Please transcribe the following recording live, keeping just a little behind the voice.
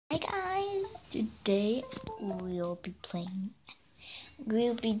Today we'll be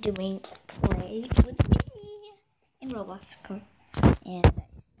doing play with me in Roblox, of course. And I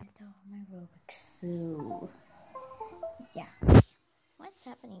spent all my Robux, so yeah. What's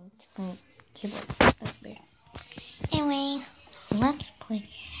happening to my keyboard? That's weird. Anyway, let's play.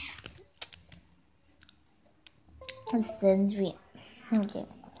 Since we okay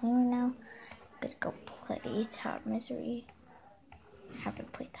now, I'm gonna go play Tower Misery.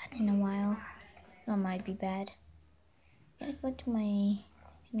 Haven't played that in a while, so it might be bad. I'm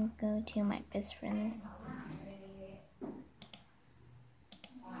gonna go to my best friends.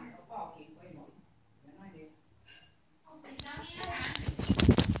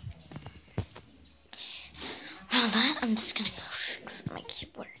 Hold on, I'm just gonna go fix my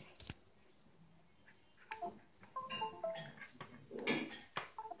keyboard.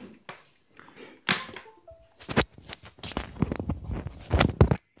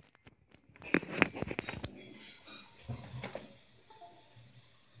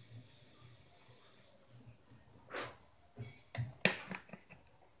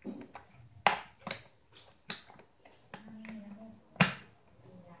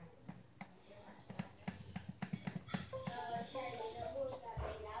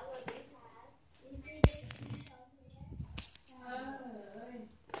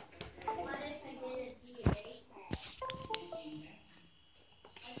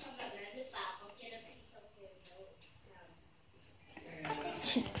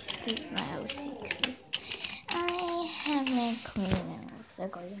 This is my OC because I haven't cleaned it looks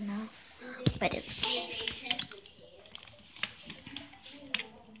like you know, but it's okay.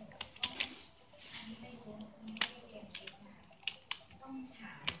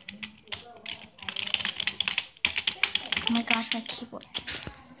 Oh my gosh, my keyboard.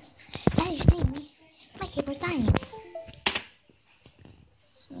 That is seeing me. My keyboard's dying.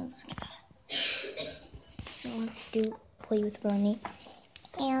 So let's do play with Bernie.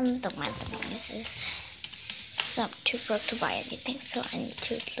 And don't mind the noises. So I'm too broke to buy anything, so I need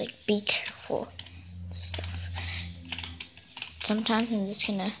to be careful stuff. Sometimes I'm just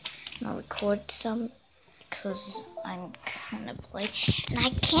gonna not record some because I'm kind of play, and I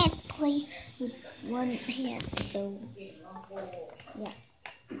can't play with one hand, so yeah.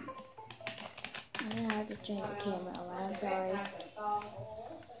 I'm gonna have to change the camera around. I'm sorry.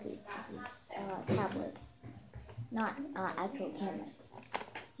 This is tablet, not actual camera.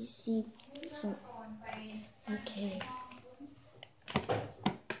 You see, okay.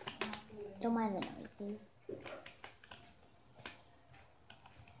 Don't mind the noises.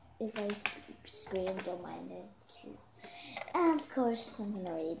 If I scream, don't mind it. And of course, I'm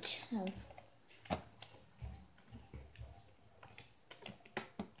gonna rage.